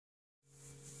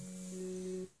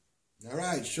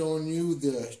Alright, showing you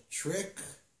the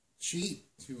cheat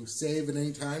to save at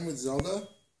any time with Zelda.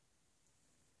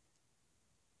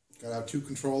 Got our two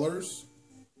controllers.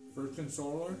 First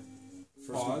controller,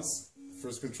 pause.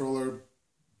 First controller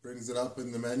brings it up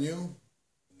in the menu.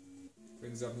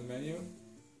 Brings up the menu.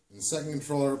 And the second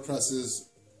controller presses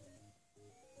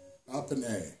up and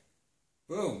A.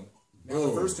 Boom. Now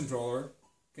Boom. the first controller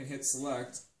can hit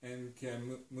select and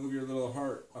can move your little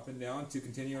heart up and down to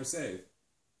continue or save.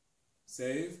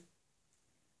 Save.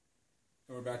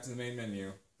 And we're back to the main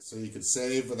menu. So you can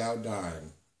save without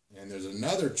dying. And there's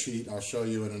another cheat I'll show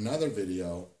you in another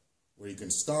video where you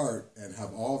can start and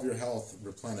have all of your health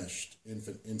replenished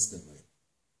instantly.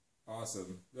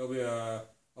 Awesome. There'll be a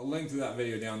link to that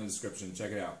video down in the description.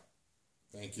 Check it out.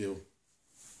 Thank you.